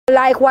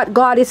like what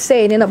God is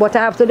saying, you know, but I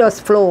have to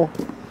just flow.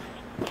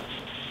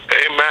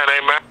 Amen,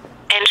 amen.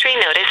 Entry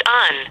notice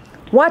on.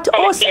 What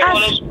us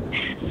as...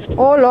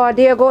 Oh Lord,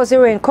 there goes the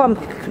rain. Come,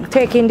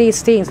 taking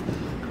these things.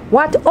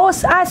 What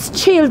us as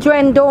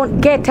children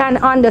don't get and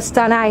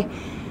understand,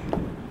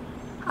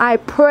 I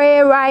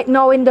pray right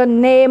now in the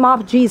name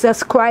of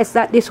Jesus Christ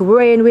that this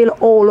rain will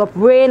hold up.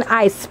 Rain,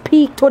 I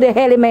speak to the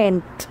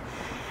element.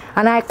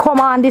 And I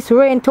command this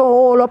rain to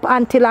hold up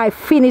until I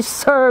finish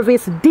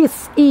service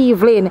this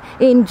evening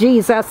in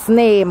Jesus'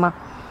 name.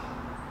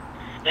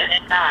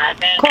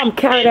 Come,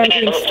 carry them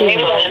in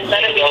still.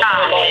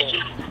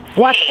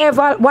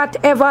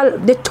 Whatever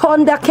the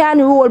thunder can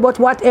roll, but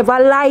whatever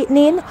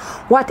lightning,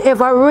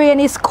 whatever rain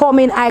is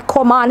coming, I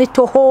command it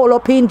to hold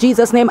up in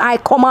Jesus' name. I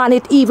command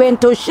it even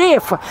to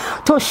shift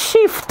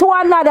to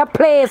another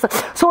place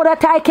so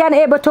that I can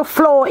able to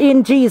flow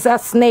in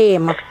Jesus'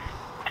 name.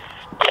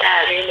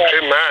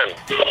 Amen.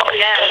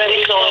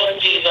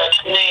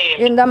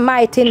 In the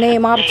mighty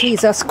name of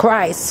Jesus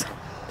Christ.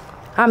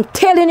 I'm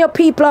telling you,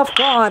 people of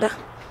God,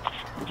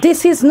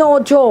 this is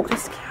no joke.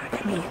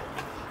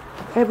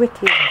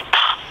 Everything.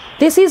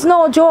 This is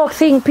no joke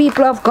thing,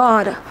 people of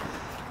God.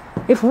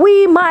 If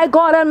we, my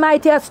God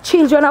Almighty, as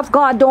children of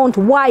God, don't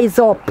wise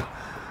up,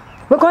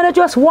 we're going to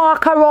just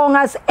walk around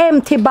as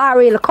empty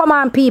barrel. Come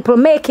on, people,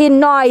 making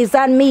noise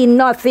and mean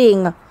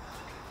nothing.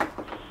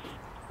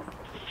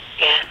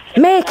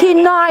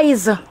 Making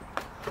noise.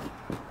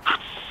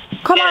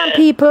 Come on,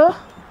 people.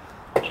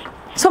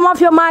 Some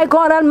of you, my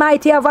God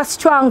Almighty, have a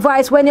strong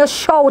voice. When you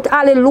shout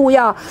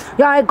hallelujah,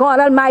 my God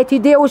Almighty,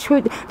 there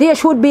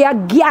should be a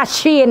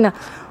gashing.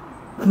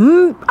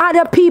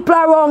 Other people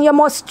around you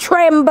must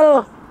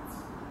tremble.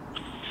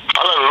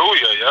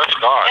 Hallelujah, yes,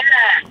 God.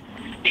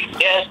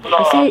 Yes,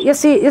 Lord.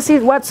 You see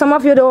what some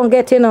of you don't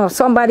get enough.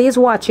 Somebody is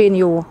watching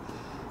you.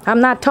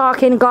 I'm not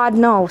talking God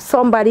now.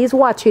 Somebody is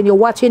watching you,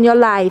 watching your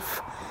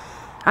life,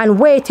 and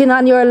waiting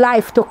on your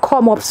life to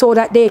come up so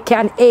that they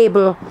can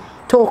able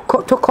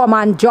to come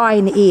and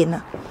join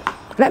in.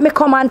 Let me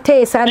come and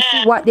taste and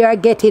see what they are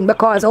getting,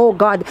 because oh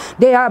God,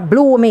 they are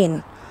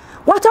blooming.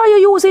 What are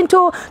you using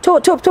to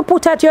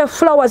put at your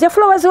flowers? Your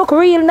flowers look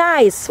real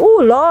nice.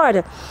 Oh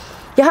Lord,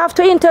 you have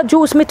to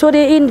introduce me to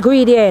the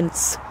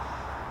ingredients.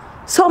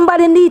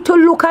 Somebody need to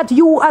look at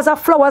you as a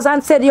flowers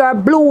and say you are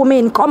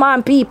blooming. Come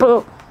on,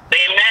 people.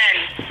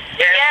 Amen.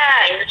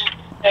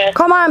 Yes.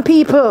 Come on,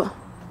 people.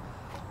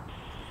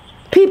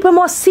 People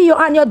must see you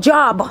on your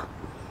job.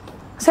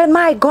 Said,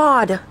 my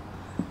God,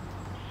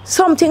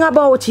 something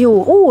about you.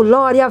 Oh,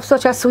 Lord, you have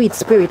such a sweet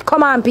spirit.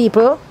 Come on,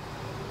 people.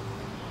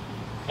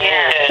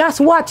 Yeah. That's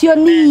what you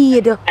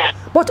need.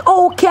 But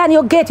how can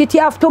you get it? You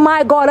have to,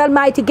 my God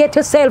Almighty, get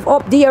yourself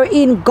up there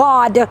in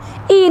God.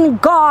 In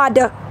God.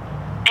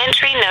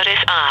 Entry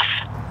notice off.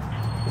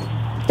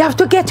 You have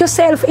to get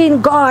yourself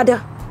in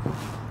God.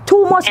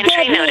 Too much Entry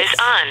deadness. notice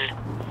on.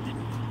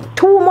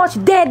 Too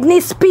much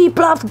deadness,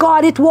 people of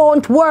God, it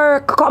won't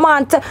work. Come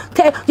on,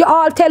 you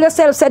all tell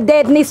yourselves that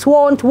deadness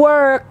won't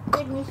work.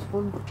 Deadness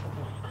will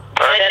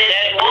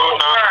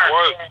not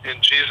work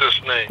in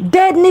Jesus' name.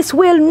 Deadness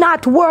will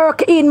not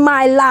work in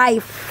my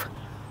life.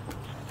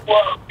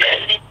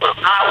 Deadness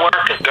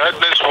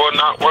will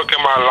not work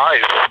in my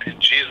life in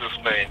Jesus'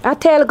 name. I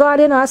tell God,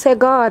 you know, I say,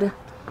 God,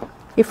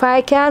 if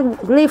I can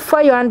live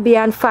for you and be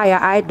on fire,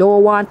 I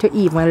don't want to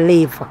even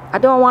live. I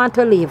don't want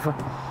to live.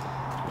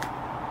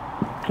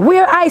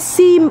 Where I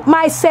see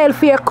myself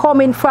here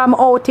coming from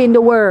out in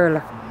the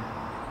world.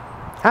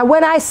 And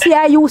when I see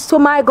I used to,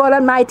 my God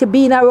Almighty,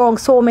 being around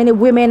so many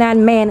women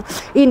and men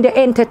in the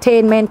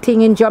entertainment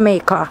thing in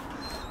Jamaica.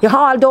 You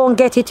all don't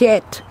get it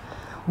yet.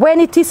 When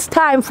it is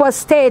time for a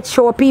stage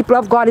show, people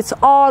of God, it's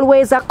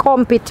always a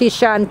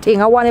competition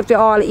thing. I wonder if you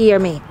all hear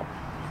me.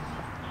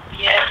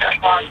 Yes,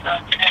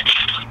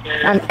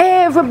 and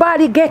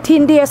everybody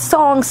getting their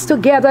songs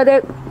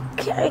together.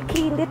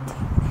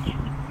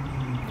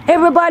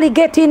 Everybody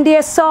getting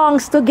their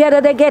songs together.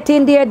 They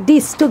getting their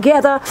this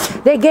together.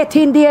 They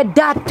getting their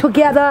that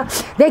together.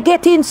 They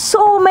getting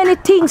so many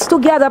things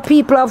together,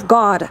 people of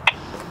God.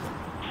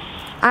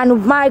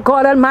 And my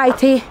God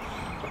Almighty,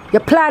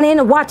 you're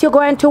planning what you're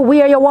going to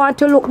wear. You want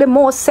to look the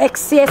most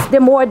sexiest,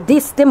 the more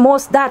this, the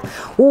most that.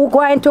 Who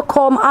going to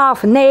come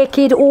off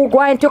naked? Who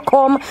going to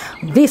come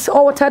this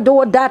out a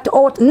door, that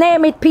out?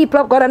 Name it, people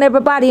of God, and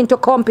everybody into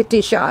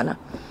competition.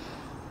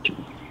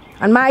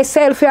 And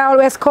myself, I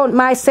always count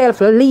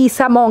myself least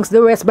amongst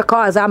the rest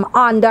because I'm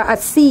under a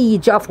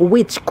siege of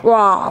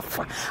witchcraft.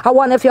 I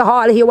wonder if you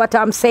all hear what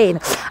I'm saying.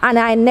 And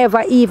I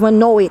never even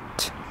know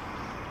it.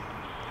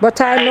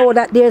 But I know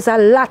that there's a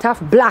lot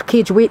of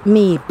blockage with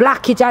me.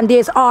 Blockage, and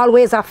there's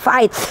always a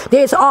fight.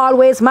 There's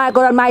always, my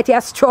God Almighty, a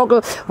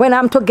struggle when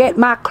I'm to get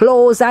my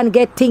clothes and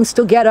get things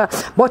together.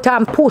 But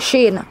I'm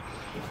pushing.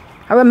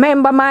 I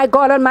remember, my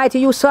God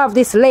Almighty, you saw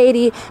this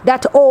lady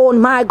that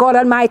owned, my God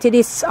Almighty,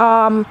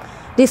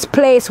 this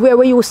place where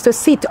we used to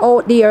sit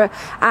out there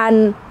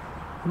and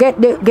get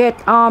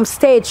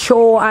stage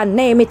show and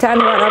name it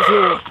and what have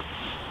you.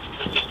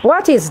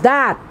 What is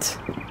that?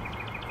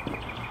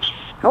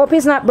 I hope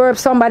it's not burp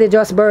somebody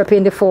just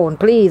burping the phone.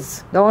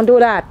 Please, don't do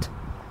that.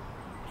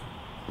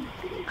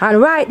 And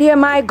right there,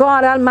 my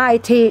God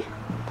Almighty,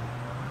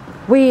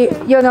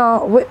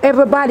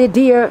 everybody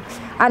dear,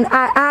 and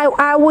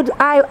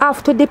I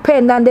have to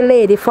depend on the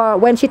lady for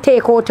when she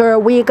take out her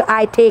wig,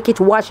 I take it,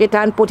 wash it,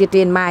 and put it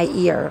in my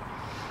ear.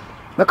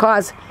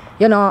 Because,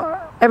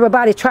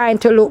 everybody trying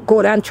to look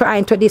good and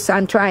trying to this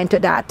and trying to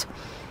that.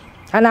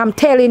 And I'm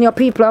telling you,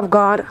 people of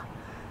God,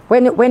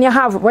 when you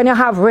have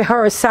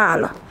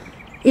rehearsal,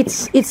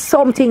 it's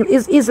something,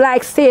 it's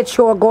like stage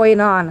show going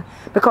on,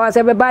 because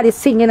everybody's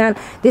singing, and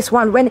this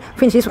one, when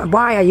finishes,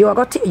 why are you're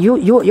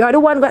the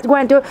one that's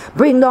going to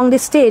bring down the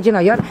stage,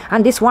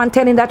 and this one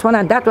telling that one,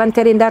 and that one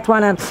telling that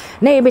one, and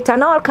name it,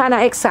 and all kind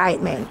of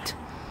excitement,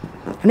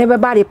 and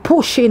everybody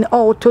pushing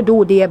out to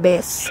do their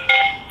best.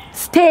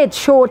 Stage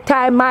show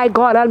time, my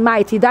God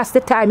Almighty, that's the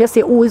time you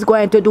see who is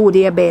going to do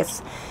their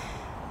best.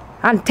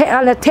 And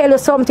I tell you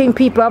something,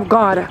 people of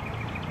God,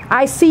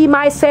 I see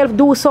myself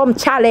do some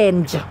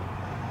challenge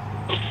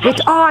with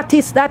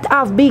artists that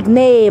have big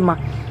name.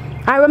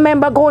 I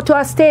remember go to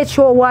a stage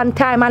show one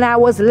time and I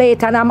was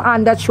late, and I'm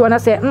on that show, and I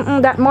said,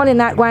 that money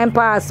not going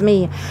past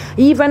me,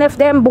 even if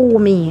them boo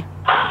me.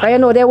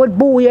 But they would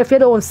boo you if you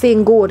don't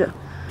sing good.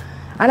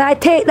 And I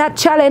take that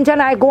challenge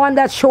and I go on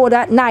that show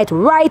that night,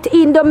 right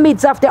in the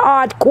midst of the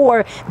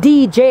hardcore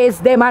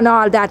DJs, them and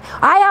all that.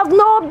 I have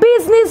no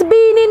business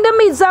being in the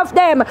midst of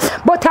them.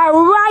 But I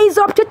rise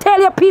up to tell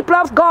you, people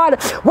of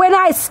God, when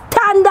I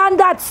stand on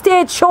that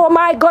stage show,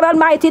 my God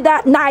Almighty,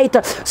 that night,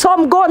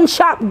 some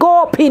gunshot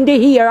go up in the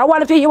ear. I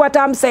want you to hear what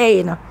I'm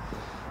saying. My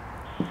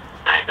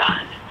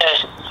God.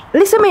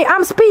 Listen to me,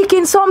 I'm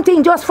speaking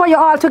something just for you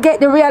all to get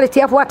the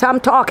reality of what I'm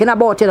talking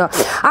about,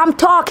 I'm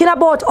talking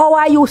about how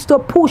I used to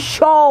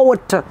push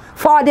out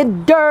for the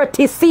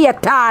dirty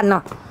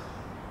Satan.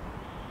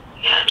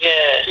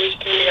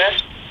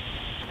 Yes.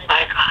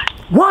 My God.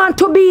 Want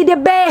to be the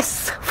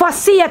best for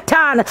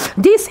Satan.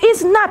 This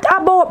is not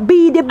about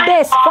being the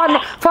best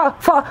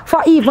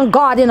for even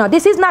God,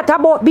 This is not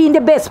about being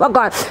the best for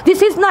God.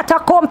 This is not a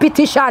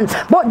competition.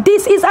 But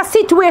this is a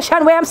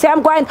situation where I'm saying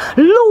I'm going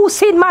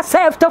losing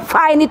myself to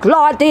find it,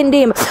 Lord, in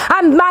Him.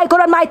 And my God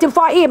Almighty,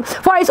 for Him,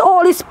 for His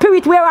Holy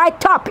Spirit, where I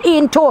tap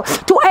into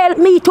to help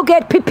me to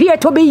get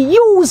prepared to be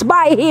used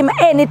by Him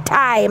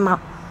anytime.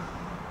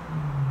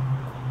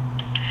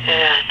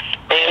 Yes.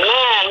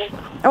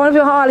 Amen. I want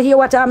you all hear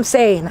what I'm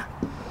saying.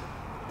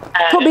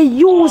 To be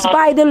used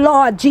by the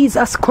Lord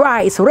Jesus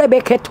Christ.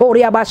 Rebecca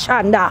Toria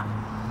Bashanda.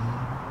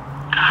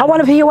 I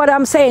want to hear what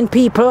I'm saying,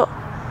 people.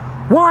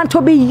 Want to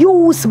be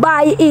used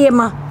by Him.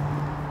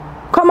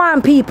 Come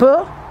on,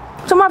 people.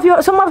 Some of you,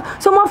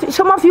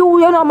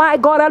 my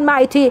God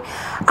Almighty,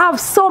 have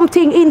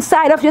something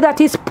inside of you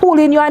that is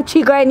pulling you and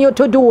triggering you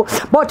to do.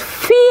 But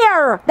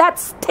fear, that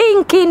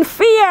stinking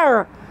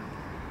fear,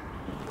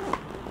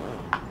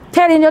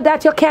 telling you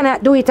that you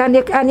cannot do it,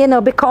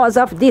 and because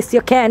of this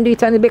you can't do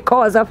it, and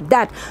because of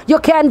that you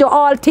can do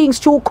all things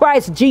through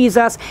Christ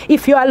Jesus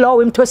if you allow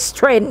Him to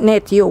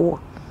strengthen you.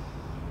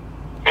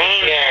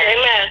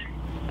 Amen.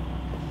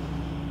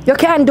 You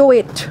can't do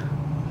it.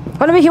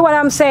 Let me hear what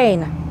I'm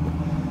saying.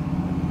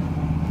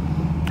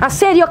 I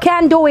said you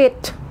can't do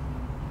it.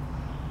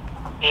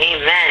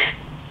 Amen.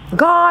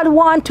 God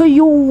want to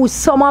use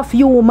some of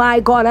you, my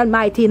God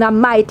Almighty, in a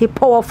mighty,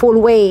 powerful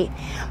way.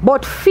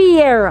 But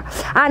fear,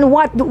 and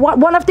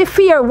one of the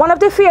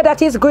fear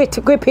that is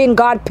gripping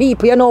God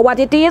people, you know what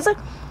it is?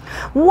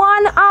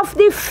 One of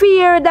the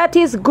fear that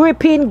is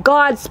gripping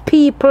God's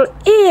people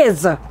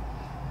is,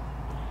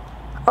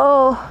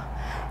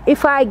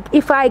 if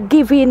I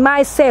give in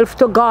myself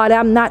to God,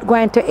 I'm not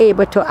going to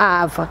able to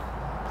have.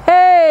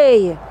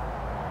 Hey,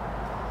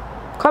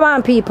 come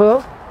on,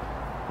 people.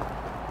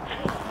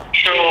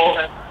 True.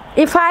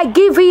 If I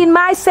give in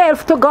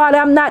myself to God,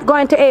 I'm not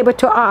going to able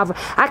to have.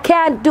 I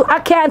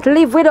can't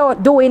live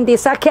without doing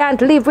this. I can't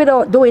live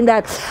without doing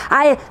that.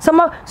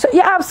 So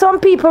you have some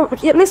people,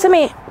 listen to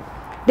me,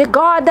 the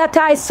God that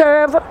I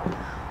serve,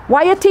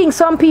 why you think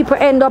some people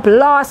end up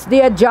lost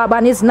their job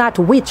and it's not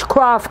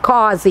witchcraft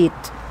cause it?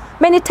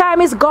 Many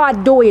times it's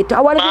God do it. I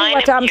want to hear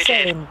what I'm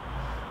saying.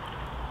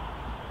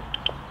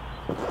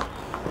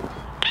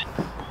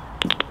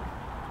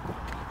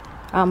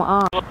 I'm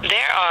on.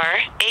 There are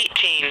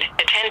 18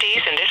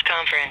 attendees in this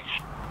conference.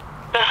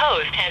 The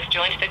host has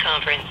joined the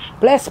conference.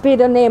 Blessed be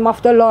the name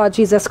of the Lord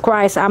Jesus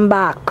Christ. I'm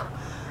back.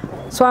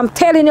 So I'm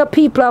telling you,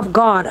 people of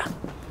God,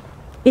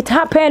 it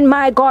happened,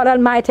 my God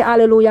Almighty,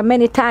 hallelujah,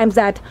 many times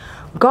that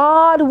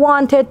God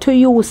wanted to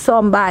use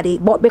somebody,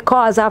 but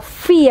because of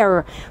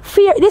fear,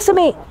 listen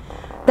to me,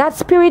 that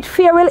spirit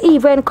fear will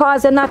even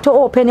cause you not to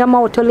open your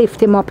mouth to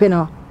lift Him up,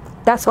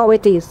 That's how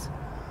it is.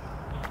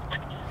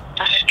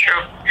 That's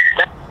true.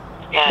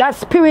 That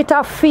spirit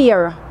of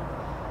fear,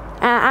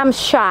 I'm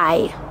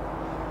shy.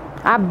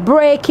 I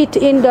break it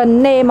in the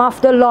name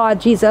of the Lord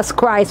Jesus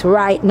Christ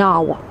right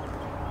now.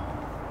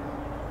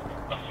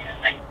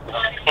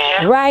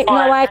 Right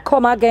now I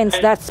come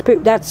against that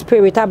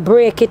spirit. I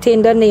break it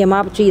in the name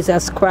of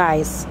Jesus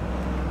Christ.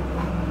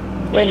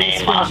 When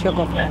it's finished, you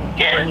go right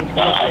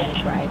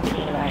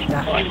like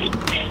that.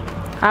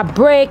 I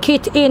break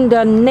it in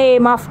the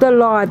name of the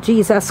Lord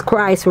Jesus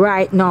Christ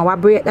right now. I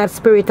break that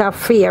spirit of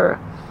fear.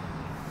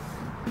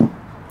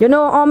 You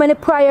know how many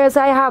prayers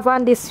I have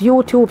on this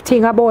YouTube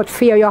thing about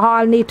fear? You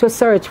all need to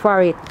search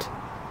for it.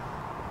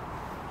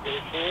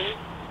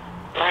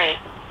 Right.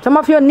 Some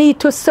of you need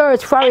to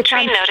search for it.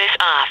 Entry notice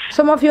off.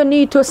 Some of you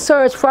need to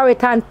search for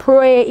it and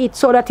pray it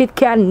so that it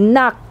can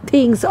knock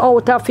things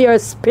out of your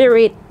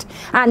spirit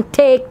and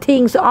take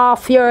things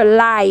off your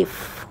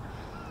life.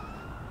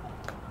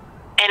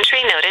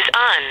 Entry notice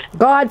on.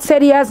 God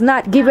said He has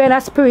not given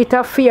a spirit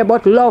of fear,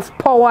 but love,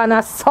 power, and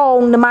a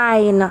sound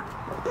mind.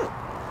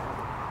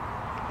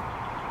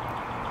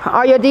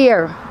 Are you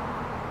there?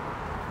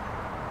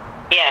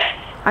 Yes.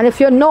 And if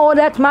you know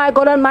that, my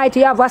God Almighty,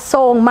 you have a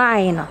sound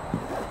mind,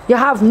 you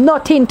have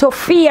nothing to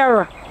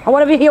fear. I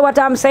want to hear what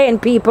I'm saying,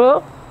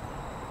 people.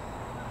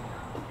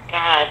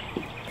 God.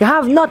 You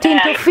have nothing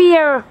to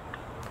fear.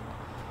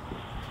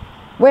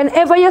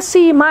 Whenever you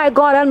see my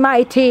God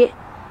Almighty,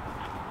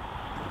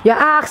 you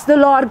ask the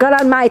Lord God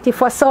Almighty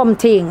for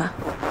something.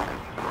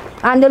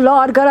 And the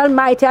Lord God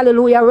Almighty,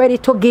 hallelujah, ready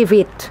to give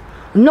it.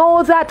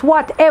 Know that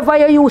whatever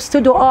you used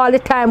to do all the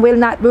time will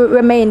not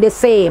remain the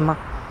same.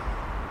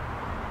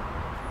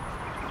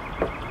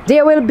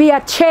 There will be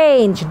a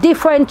change.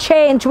 Different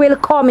change will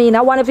come in.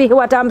 I want to hear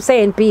what I'm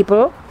saying,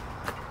 people.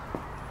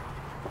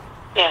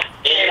 Yes.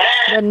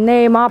 In the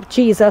name of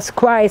Jesus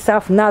Christ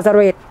of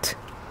Nazareth.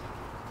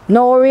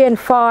 No rain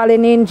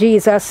falling in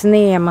Jesus'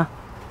 name.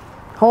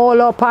 Hold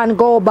up and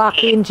go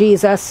back in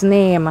Jesus'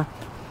 name.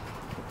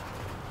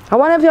 I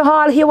want you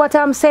all hear what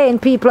I'm saying,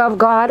 people of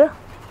God.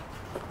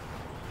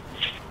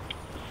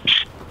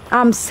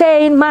 I'm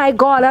saying, my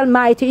God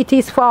Almighty, it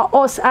is for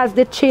us as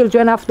the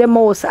children of the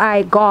Most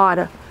High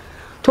God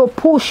to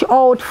push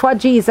out for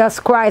Jesus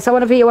Christ. I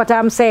want to hear what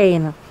I'm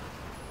saying.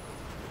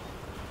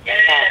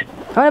 Yes.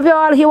 I want you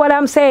all hear what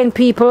I'm saying,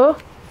 people.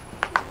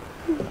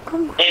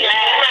 Amen.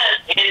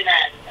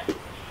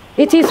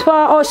 It is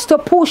for us to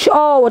push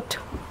out.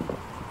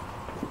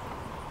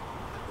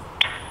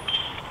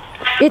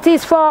 It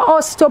is for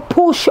us to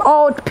push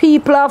out,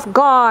 people of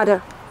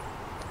God.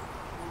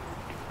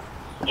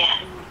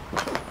 Yes.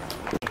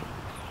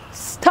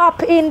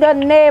 Stop in the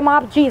name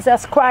of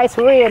Jesus Christ,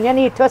 rain. You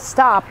need to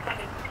stop.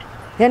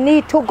 You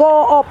need to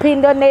go up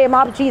in the name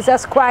of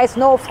Jesus Christ.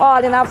 No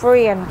falling of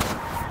rain.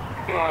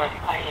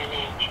 Glorify your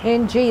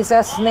name. In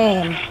Jesus'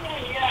 name.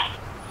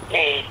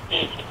 Praise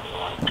be to the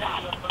Lord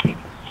God.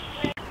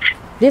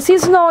 This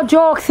is no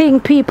joke thing,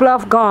 people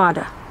of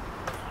God.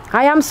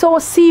 I am so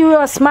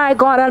serious, my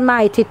God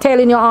Almighty,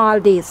 telling you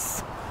all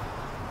this.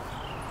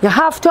 You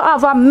have to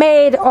have a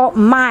made up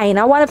mind.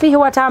 I want to hear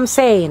what I'm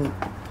saying.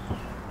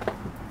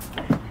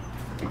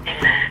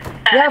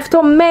 You have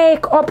to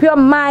make up your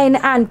mind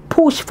and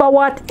push for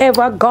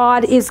whatever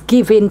God is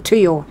giving to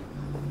you.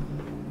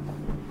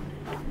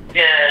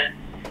 Yes.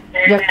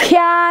 You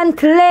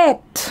can't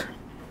let,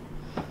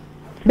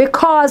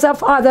 because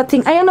of other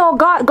things. And you know,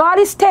 God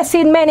is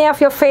testing many of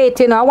your faith,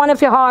 you know. I wonder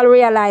if you all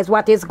realize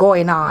what is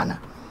going on.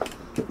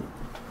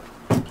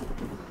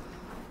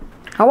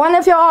 I wonder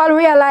if you all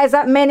realize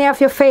that many of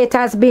your faith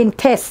has been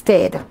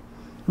tested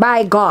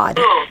by God.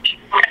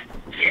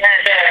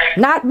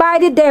 Not by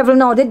the devil,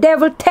 no. The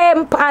devil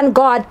tempt and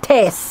God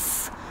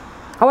tests.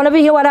 I want to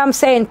hear what I'm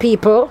saying,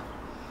 people.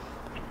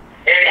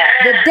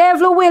 The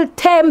devil will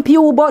tempt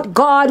you, but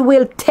God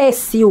will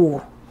test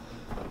you.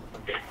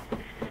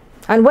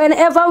 And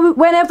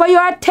whenever you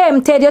are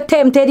tempted, you're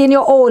tempted in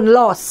your own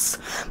loss.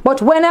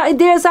 But when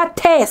there's a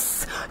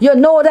test, you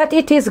know that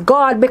it is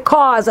God,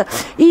 because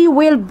He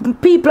will,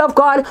 people of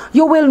God,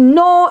 you will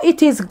know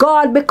it is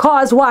God,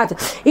 because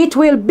what? It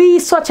will be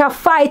such a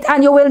fight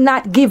and you will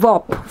not give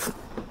up.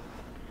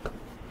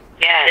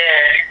 Yes.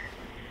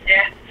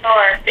 Yes,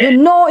 Lord. You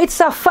know it's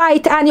a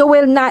fight and you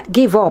will not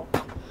give up.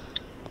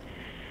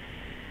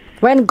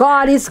 When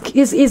God is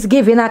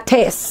giving a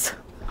test.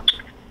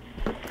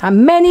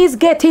 And many is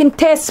getting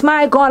tests,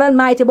 my God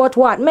Almighty, but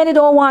what? Many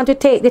don't want to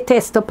take the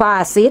test to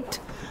pass it.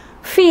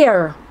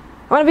 Fear.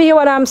 I want to hear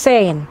what I'm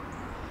saying.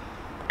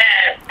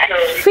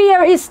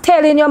 Fear is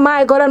telling you,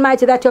 my God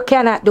Almighty, that you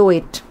cannot do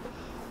it.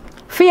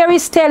 Fear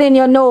is telling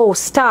you, no,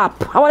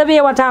 stop. I want to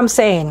hear what I'm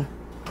saying.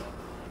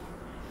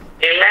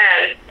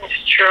 Amen.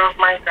 It's true,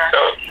 my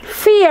God.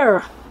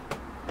 Fear.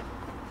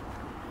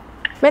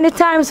 Many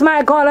times,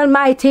 my God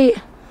Almighty,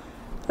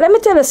 let me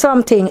tell you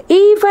something.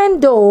 Even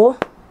though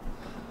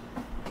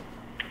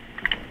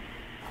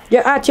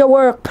you're at your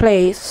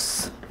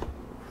workplace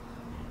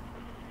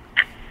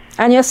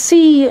and you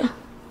see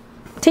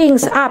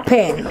things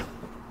happen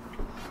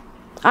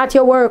at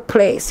your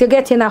workplace, you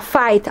get in a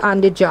fight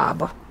on the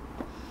job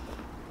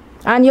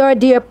and you're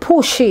there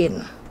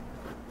pushing,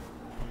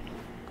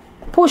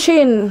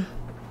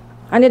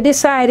 and you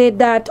decided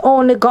that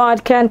only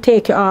God can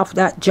take you off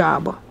that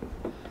job,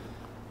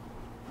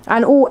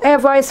 and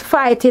whoever is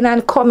fighting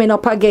and coming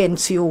up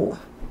against you,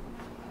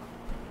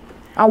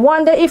 I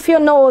wonder if you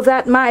know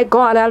that, my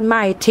God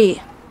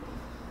Almighty,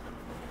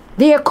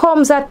 there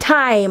comes a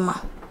time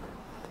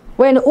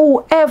when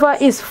whoever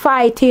is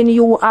fighting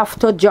you have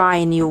to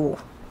join you.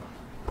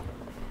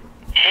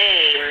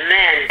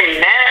 Amen.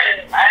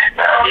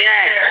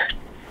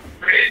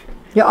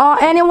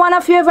 Yes. Any one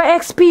of you ever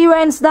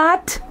experienced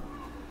that?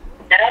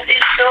 That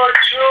is so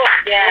true.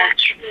 Yeah.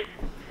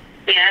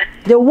 Yes.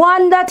 The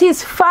one that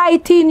is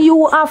fighting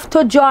you have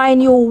to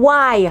join you.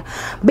 Why?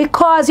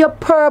 Because your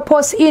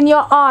purpose in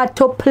your heart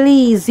to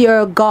please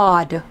your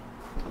God.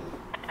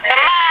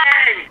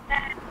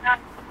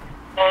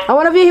 I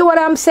want to hear what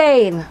I'm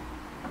saying.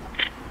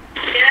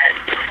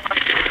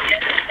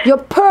 Your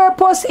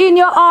purpose in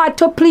your heart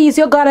to please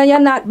your God, and you're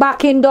not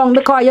backing down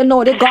because you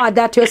know the God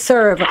that you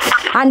serve.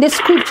 And the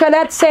scripture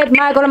that said,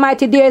 my God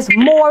Almighty, there is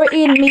more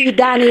in me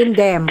than in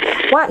them.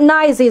 What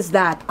noise is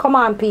that? Come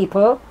on,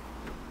 people.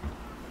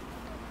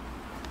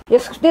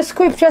 The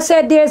scripture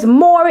said there's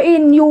more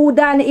in you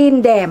than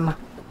in them.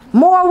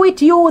 More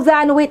with you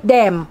than with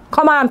them.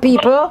 Come on,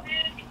 people.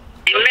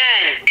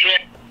 Amen.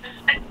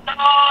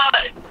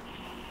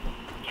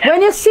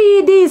 When you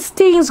see these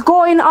things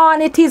going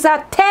on, it is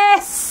a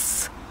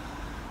test.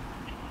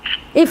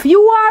 If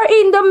you are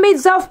in the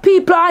midst of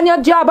people on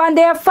your job and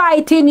they're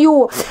fighting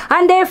you,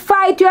 and they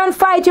fight you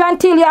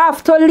until you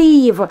have to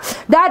leave,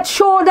 that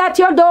shows that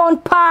you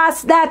don't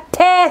pass that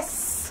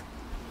test.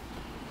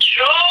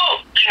 True.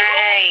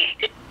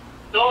 Right.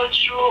 So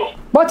true.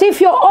 But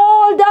if you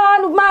hold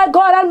on, my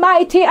God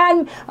Almighty,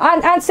 and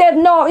said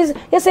no,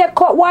 you say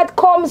what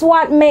comes,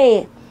 what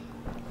may.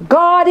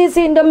 God is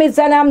in the midst,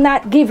 and I'm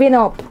not giving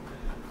up.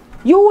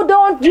 You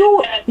don't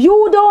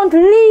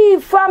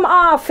leave from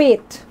off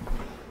it.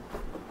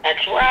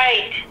 That's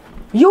right.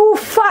 You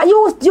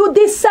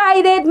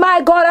decided,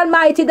 my God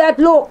Almighty, that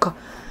look,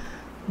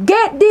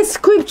 get this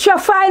scripture,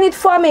 find it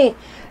for me.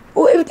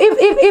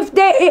 If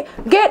they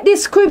get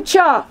this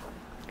scripture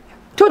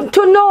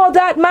to know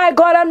that, my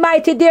God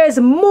Almighty, there's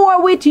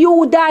more with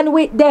you than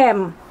with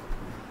them.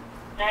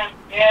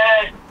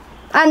 Yes.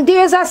 And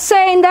there's a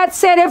saying that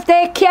said, if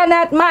they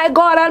cannot, my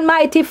God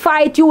Almighty,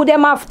 fight you,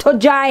 them have to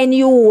join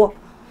you.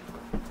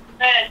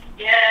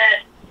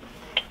 Yes.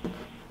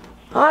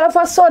 All of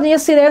a sudden, you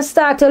see them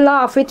start to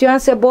laugh with you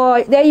and say,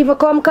 boy, they even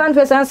come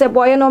confess and say,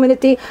 boy, you know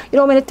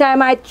many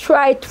time I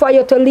tried for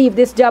you to leave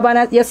this job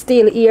and you're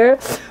still here.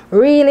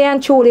 Really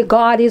and truly,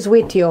 God is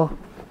with you.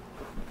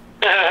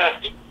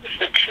 I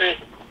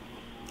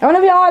want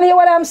to be all hear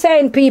what I'm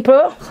saying,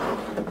 people.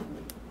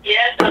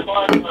 Yes,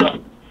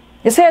 Apostle.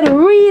 You said,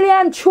 really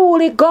and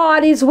truly,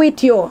 God is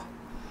with you.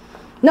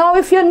 Now,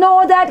 if you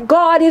know that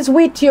God is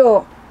with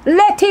you,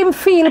 let him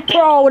feel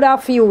proud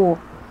of you.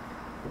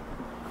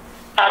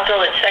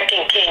 Also, it's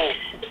 2 Kings.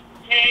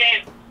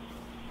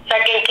 2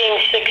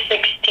 Kings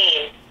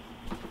 6:16.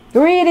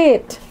 Read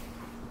it.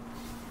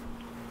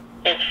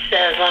 It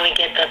says, let me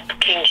get the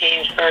King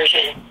James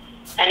Version.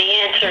 And he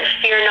answered,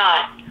 fear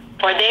not,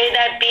 for they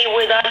that be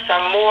with us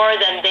are more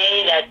than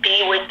they that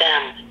be with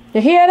them.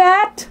 You hear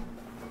that?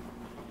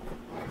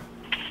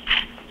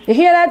 You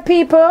hear that,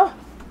 people?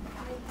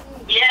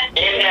 Yes,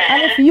 amen.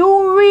 And if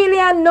you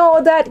really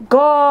know that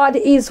God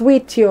is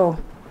with you,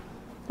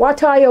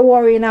 what are you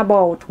worrying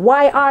about?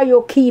 Why are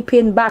you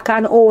keeping back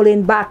and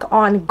holding back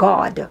on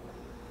God?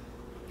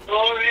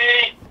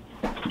 Glory.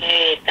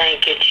 Hey,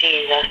 thank you,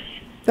 Jesus.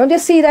 Don't you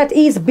see that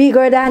he's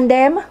bigger than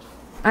them?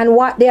 And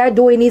what they are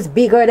doing is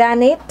bigger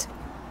than it?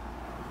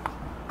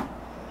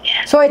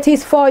 Yes. So it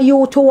is for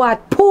you to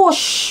what?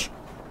 Push.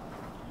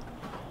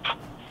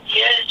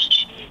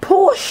 Yes.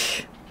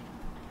 Push.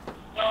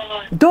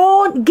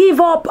 Don't give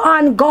up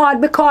on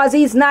God because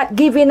he's not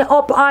giving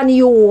up on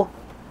you.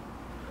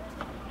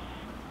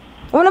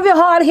 One of you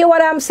all hear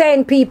what I'm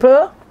saying,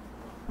 people?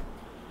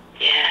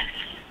 Yes.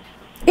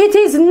 It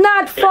is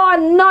not for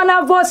none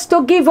of us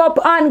to give up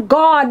on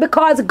God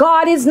because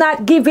God is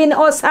not giving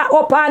us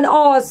up on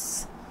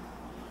us.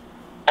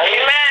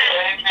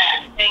 Amen.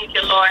 Thank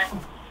you, Lord.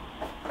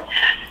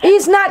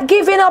 He's not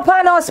giving up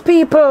on us,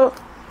 people.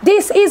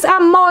 This is a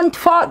month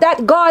for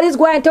that God is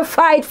going to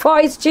fight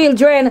for his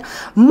children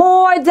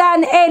more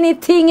than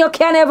anything you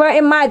can ever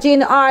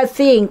imagine or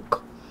think.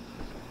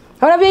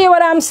 Want to hear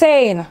what I'm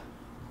saying?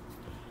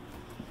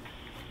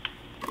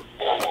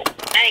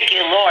 Thank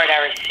you, Lord.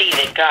 I receive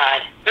it,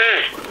 God.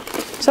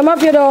 Some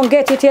of you don't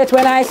get it yet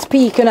when I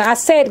speak. You know, I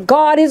said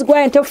God is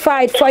going to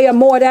fight for you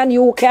more than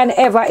you can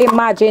ever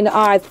imagine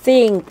or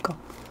think.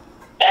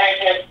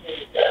 Thank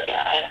you,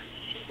 God.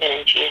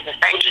 In Jesus.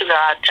 Thank you,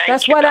 God.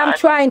 That's what I'm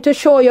trying to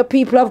show you,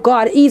 people of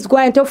God. He's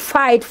going to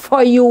fight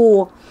for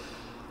you.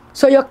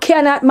 So you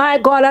cannot, my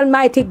God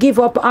Almighty, give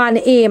up on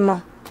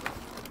him.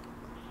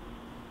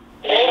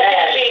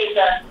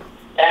 Amen.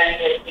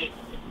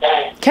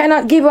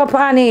 Cannot give up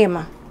on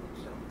him.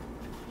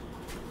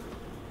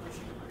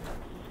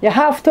 You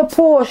have to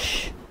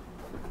push.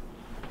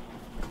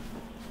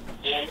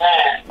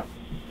 Amen.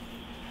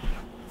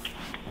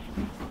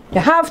 You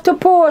have to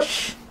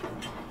push.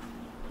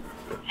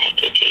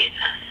 Thank you, Jesus.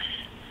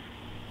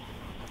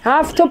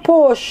 Have to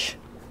push.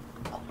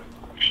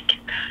 Thank you,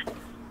 God.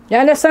 You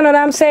understand what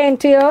I'm saying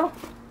to you?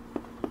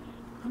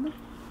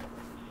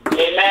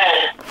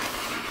 Amen.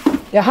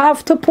 You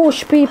have to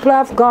push, people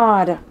of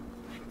God.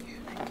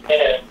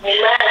 Yes.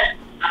 Amen.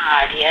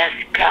 God, yes,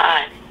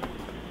 God.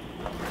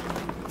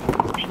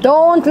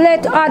 Don't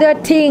let other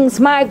things,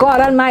 my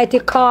God Almighty,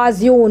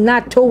 cause you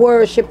not to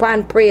worship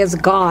and praise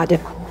God.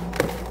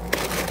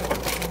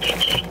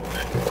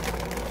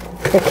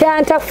 You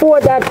can't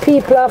afford that,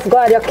 people of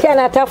God. You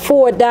cannot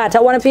afford that. I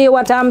want to hear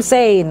what I'm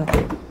saying.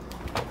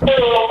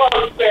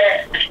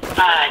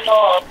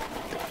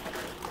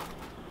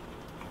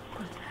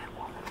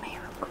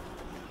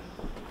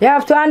 You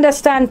have to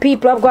understand,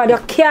 people of God, you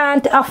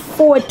can't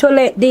afford to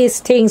let these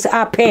things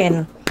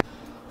happen.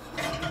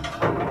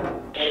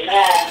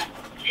 Amen.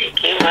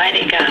 Thank you,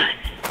 mighty God.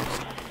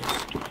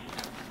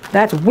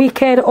 That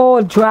wicked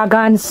old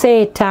dragon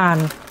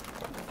Satan.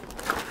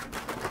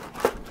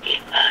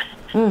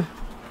 Mm.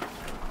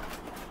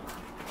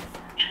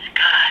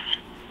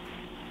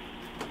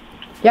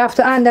 You have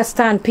to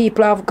understand,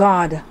 people of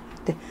God,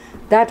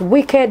 that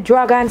wicked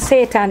dragon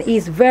Satan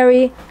is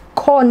very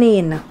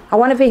cunning. I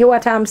want to hear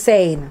what I'm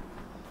saying.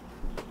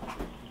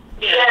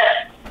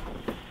 Yeah.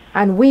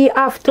 And we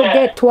have to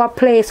get to a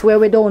place where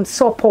we don't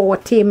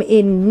support him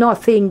in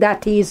nothing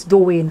that he's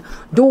doing.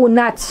 Do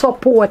not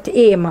support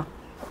him.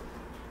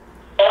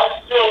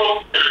 That's true.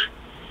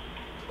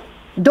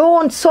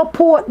 Don't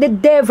support the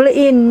devil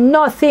in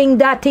nothing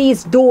that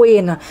he's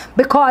doing,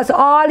 because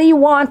all he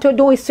wants to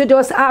do is to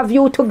just have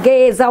you to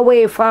gaze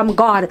away from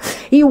God.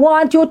 He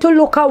wants you to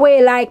look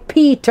away like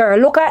Peter.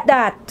 Look at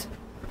that.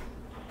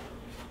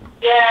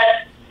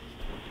 Yeah.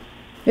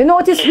 You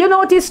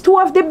notice two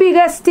of the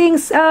biggest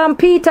things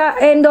Peter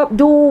end up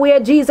do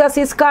where Jesus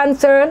is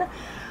concerned.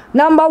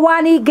 Number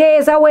one, he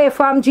gaze away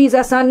from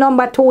Jesus, and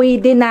number two, he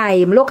deny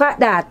him. Look at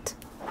that.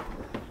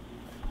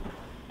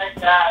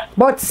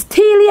 But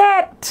still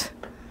yet,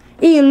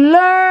 he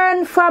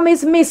learned from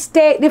his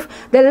mistake.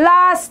 The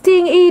last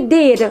thing he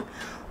did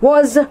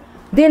was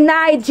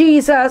deny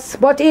Jesus.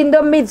 But in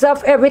the midst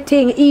of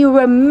everything, he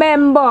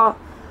remembered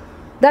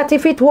that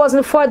if it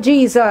wasn't for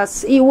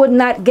Jesus, he would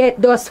not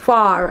get thus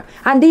far.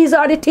 And these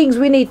are the things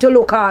we need to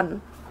look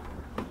on.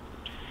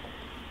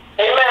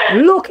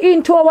 Amen. Look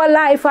into our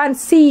life and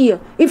see.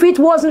 If it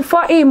wasn't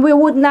for him, we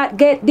would not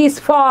get this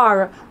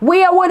far.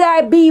 Where would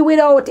I be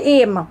without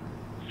him?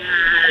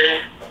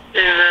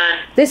 Amen.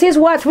 This is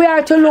what we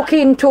are to look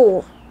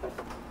into.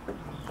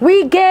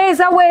 We gaze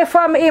away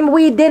from him,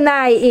 we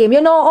deny him.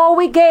 You know how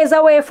we gaze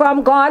away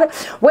from God?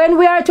 When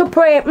we are to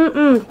pray,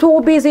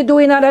 too busy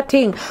doing other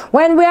things.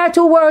 When we are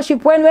to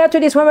worship, when we are to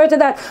this, when we are to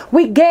that,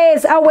 we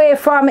gaze away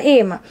from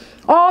him.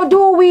 Or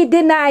do we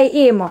deny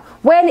him?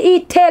 When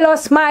he tell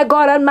us, my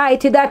God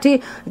Almighty, that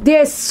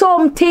there's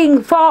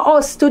something for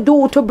us to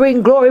do to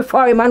bring glory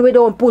for him, and we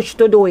don't push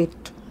to do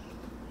it.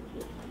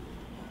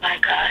 My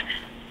God.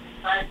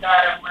 My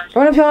God. I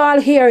don't know if you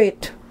all hear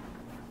it.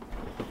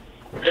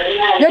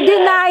 You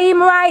deny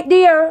him right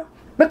there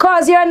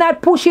because you're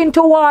not pushing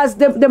towards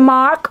the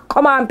mark.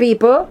 Come on,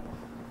 people.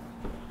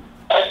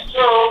 That's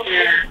true.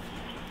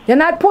 You're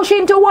not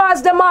pushing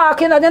towards the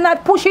mark. You're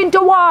not pushing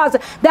towards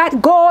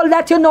that goal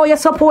that you know you're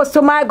supposed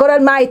to, my God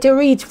Almighty,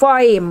 reach for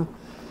him.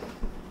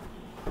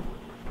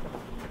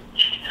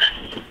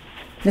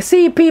 You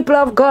see, people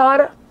of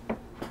God,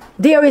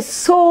 there is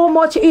so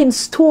much in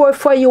store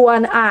for you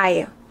and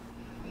I.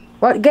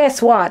 But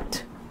guess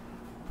what?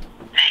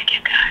 Thank you,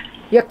 God.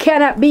 You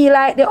cannot be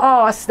like the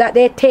horse that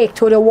they take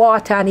to the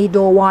water and he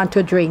don't want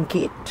to drink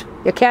it.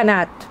 You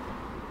cannot.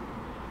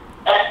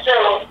 That's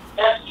true.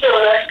 That's true.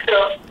 That's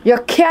true. You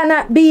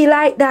cannot be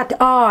like that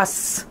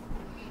horse.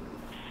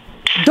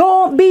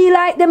 Don't be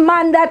like the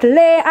man that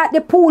lay at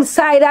the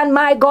poolside and,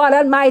 my God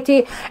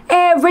Almighty,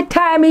 every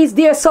time he's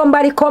there,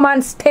 somebody come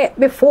and step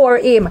before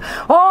him.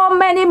 Oh,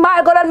 many,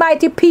 my God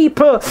Almighty,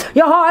 people,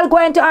 you're all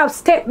going to have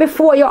step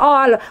before you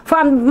all.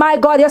 From, my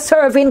God, you're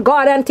serving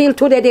God until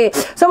today.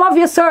 Some of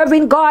you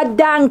serving God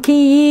donkey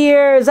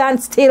years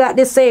and still at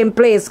the same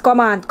place. Come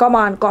on, come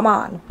on, come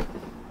on.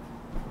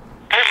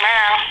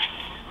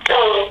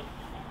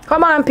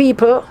 Come on,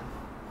 people.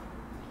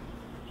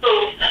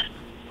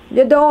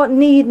 You don't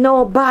need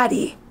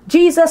nobody.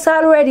 Jesus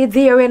already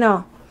there, you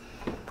know.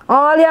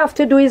 All you have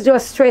to do is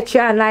just stretch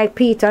your hand like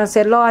Peter and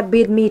say, Lord,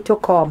 bid me to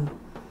come.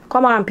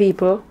 Come on,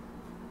 people.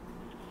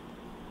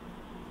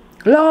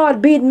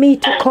 Lord, bid me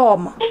to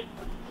come.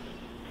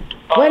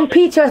 When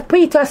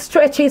Peter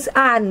stretched his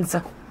hands,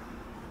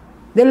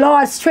 the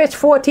Lord stretched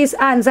forth his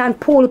hands and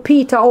pulled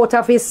Peter out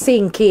of his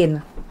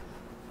sinking.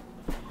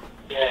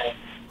 Yeah.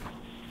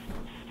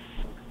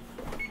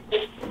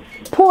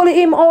 Pull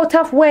him out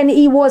of when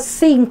he was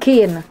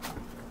sinking.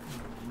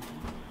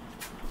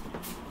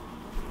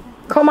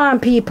 Come on,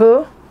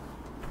 people.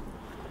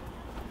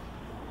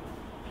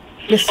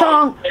 The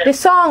song,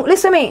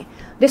 listen to me.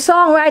 The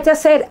songwriter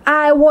said,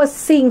 I was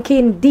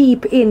sinking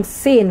deep in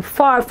sin,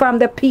 far from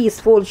the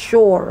peaceful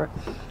shore.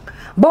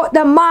 But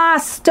the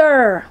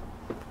master,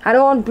 I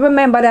don't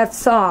remember that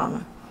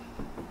song.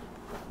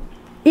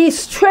 He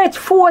stretched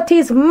forth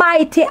his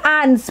mighty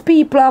hands,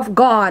 people of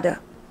God.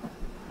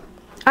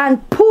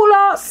 and pull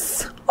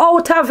us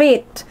out of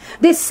it.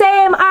 The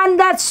same hand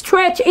that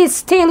stretch is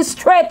still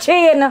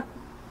stretching.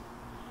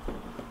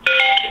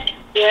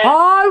 Yeah.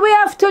 All we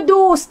have to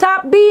do,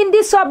 stop being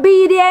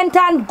disobedient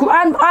and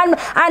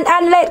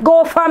let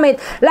go from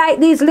it. Like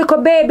these little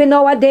baby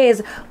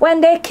nowadays,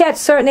 when they catch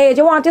certain age,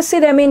 you want to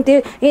see them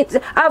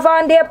have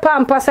on their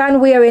pampers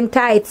and wearing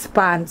tight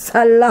pants.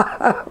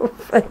 Allah.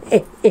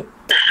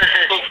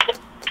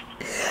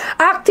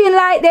 Acting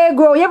like they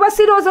grow. You ever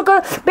see those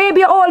little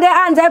baby hold their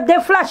hands up,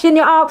 they're flashing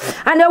you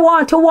off and they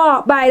want to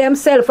walk by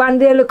themselves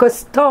and they look a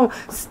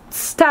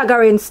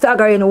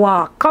staggering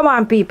walk. Come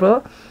on,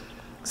 people.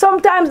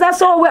 Sometimes that's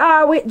how we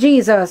are with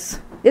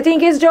Jesus. You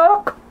think it's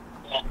joke?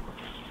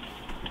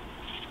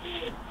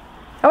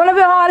 I want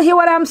you all hear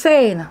what I'm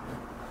saying.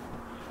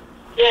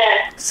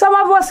 Yeah. Some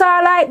of us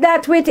are like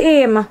that with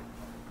him.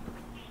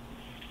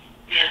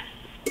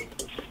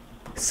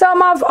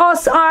 Some of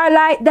us are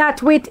like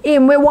that with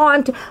him. We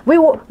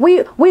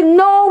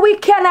know we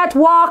cannot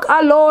walk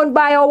alone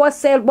by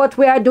ourselves, but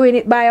we are doing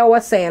it by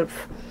ourselves.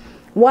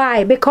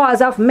 Why? Because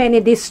of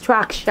many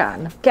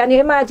distractions. Can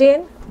you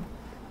imagine?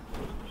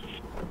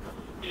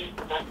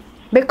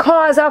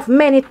 Because of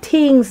many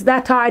things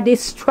that are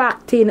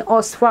distracting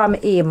us from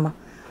him.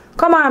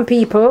 Come on,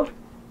 people.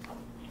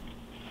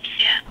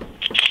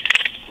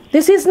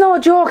 This is no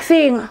joke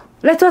thing.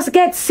 Let us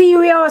get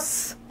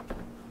serious.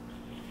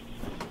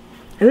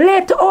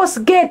 Let us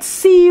get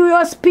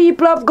serious,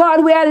 people of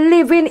God. We are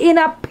living in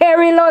a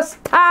perilous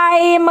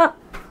time.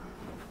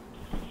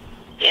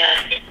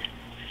 Yeah.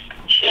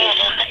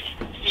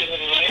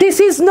 This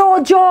is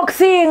no joke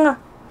thing.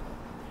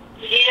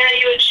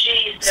 You,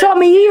 Jesus.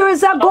 Some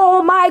years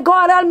ago, my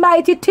God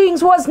Almighty,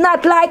 things was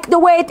not like the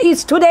way it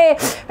is today.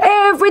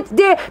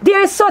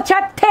 There is such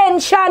a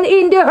tension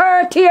in the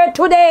earth here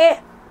today.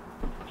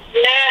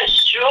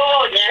 Yes,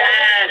 true.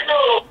 Yes.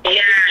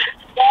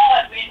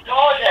 Yes. We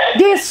know that.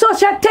 There's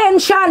such a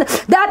tension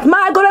that,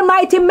 my God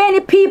Almighty,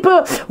 many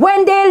people,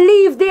 when they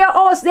leave their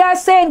house, they are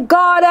saying,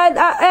 God,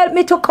 help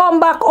me to come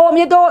back home.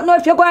 You don't know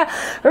if you're going,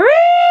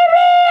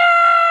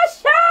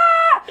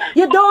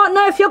 you don't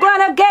know if you're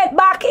going to get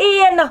back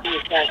in.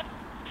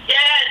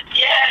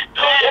 Yes.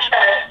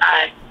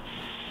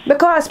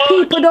 Because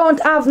people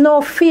don't have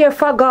no fear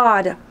for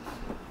God.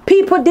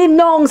 People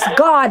denounce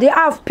God. You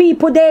have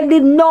people, they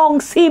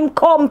denounce him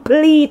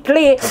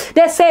completely.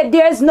 They said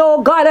there's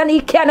no God and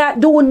he cannot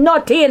do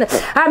nothing.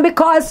 And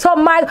because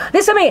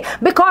listen to me,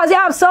 because you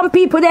have some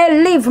people,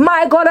 they live,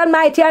 my God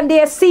Almighty, and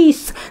they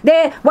cease,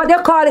 what they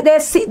call it,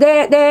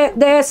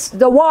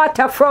 the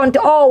waterfront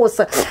house.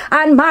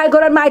 And my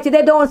God Almighty,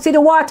 they don't see the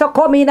water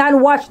come in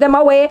and wash them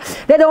away.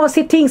 They don't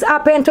see things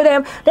happen to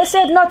them. They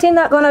said nothing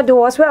not gonna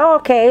do us. We're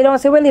okay. You don't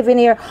see we're living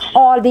here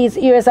all these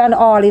years and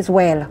all is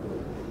well.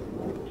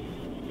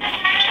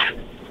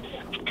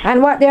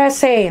 And what they are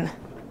saying,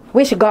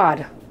 wish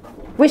God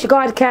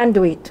can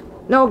do it.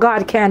 No,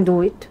 God can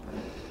do it.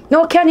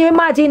 No, can you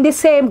imagine the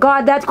same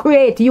God that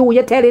created you?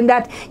 You're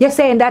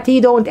saying that he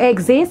don't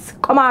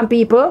exist? Come on,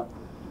 people.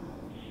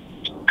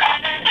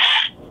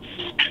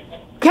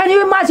 Can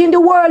you imagine the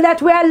world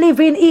that we are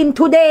living in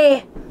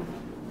today?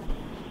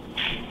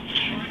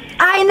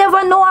 I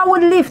never know I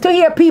would live to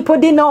hear people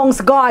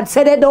denounce God,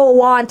 say they don't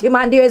want him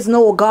and there is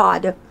no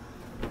God. Amen.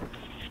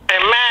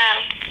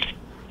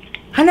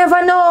 I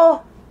never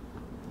know.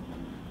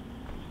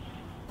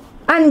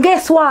 And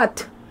guess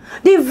what?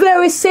 The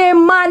very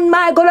same man,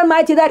 my God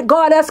Almighty, that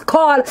God has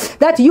called,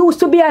 that used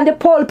to be on the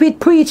pulpit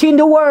preaching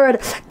the word,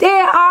 they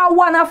are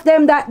one of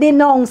them that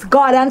denounce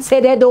God and say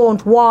they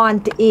don't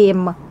want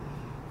him.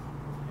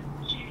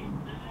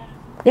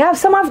 You have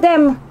some of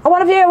them. I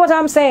want to hear what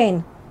I'm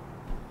saying.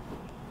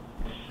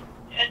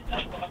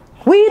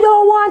 We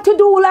don't want to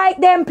do like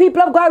them,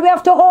 people of God. We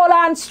have to hold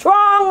on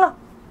strong.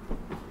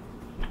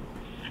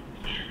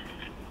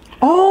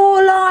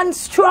 Hold on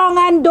strong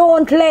and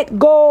don't let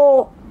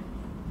go.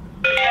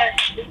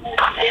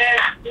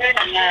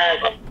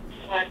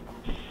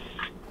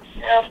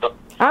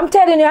 I'm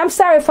telling you, I'm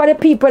sorry for the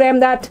people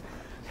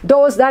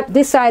those that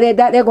decided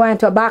that they're going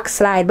to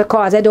backslide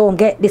because they don't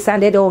get this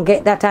and they don't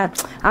get that.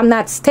 And I'm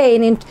not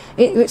staying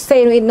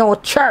in no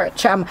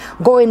church. I'm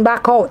going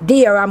back out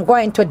there. I'm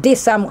going to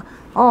this.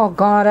 Oh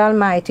God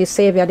Almighty,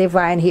 Savior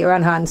divine, hear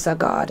and answer,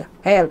 God.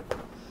 Help.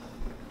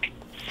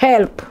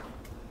 Help.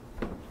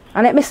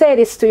 And let me say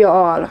this to you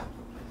all.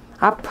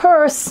 A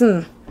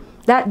person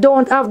that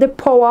don't have the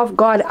power of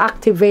God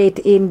activate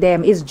in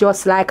them is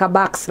just like a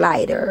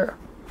backslider.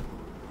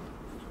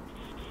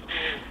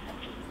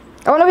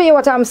 I want to hear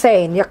what I'm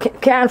saying. You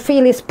can't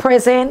feel his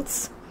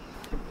presence.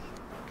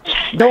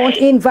 Don't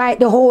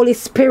invite the Holy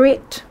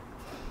Spirit.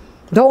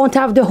 Don't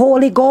have the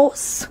Holy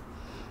Ghost.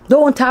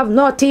 Don't have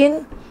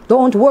nothing.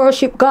 Don't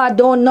worship God,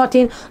 don't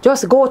nothing.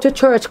 Just go to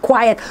church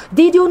quiet.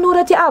 Did you know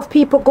that you have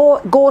people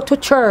go to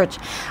church,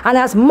 and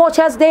as much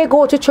as they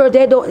go to church,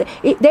 they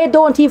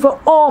don't even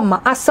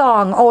a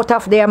song out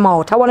of their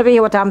mouth? I want to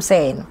hear what I'm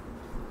saying.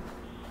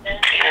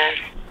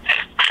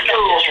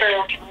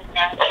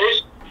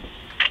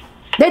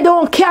 They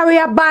don't carry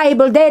a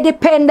Bible. They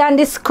depend on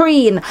the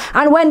screen.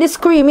 And when the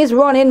screen is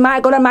running, my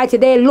God Almighty,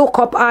 they look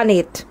up on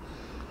it.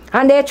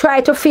 And they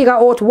try to figure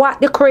out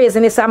what the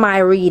craziness am I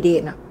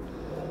reading.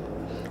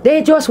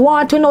 They just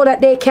want to know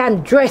that they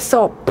can dress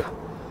up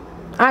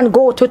and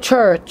go to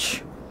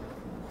church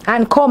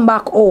and come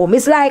back home.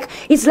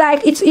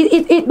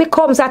 It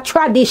becomes a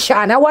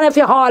tradition. I wonder if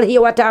you all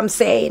hear what I'm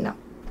saying.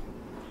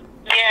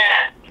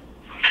 Yeah.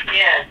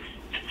 Yes.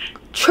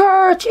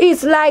 Church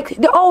is like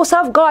the house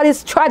of God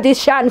is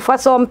tradition for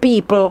some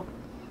people.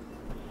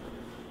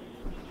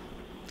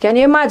 Can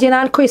you imagine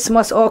on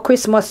Christmas or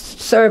Christmas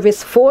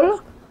service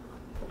full?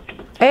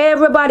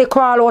 Everybody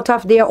crawl out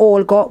of their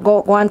hole,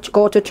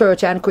 go to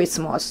church on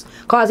Christmas.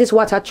 Because it's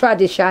what a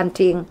tradition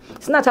thing.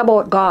 It's not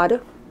about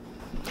God.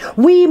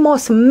 We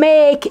must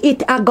make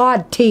it a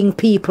God thing,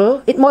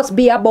 people. It must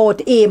be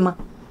about Him.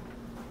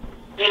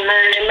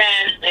 Amen,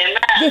 amen, amen.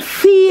 The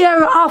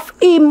fear of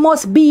Him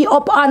must be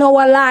upon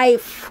our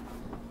life.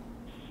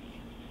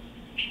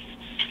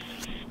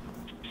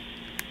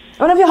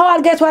 I don't know if you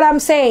all get what I'm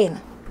saying.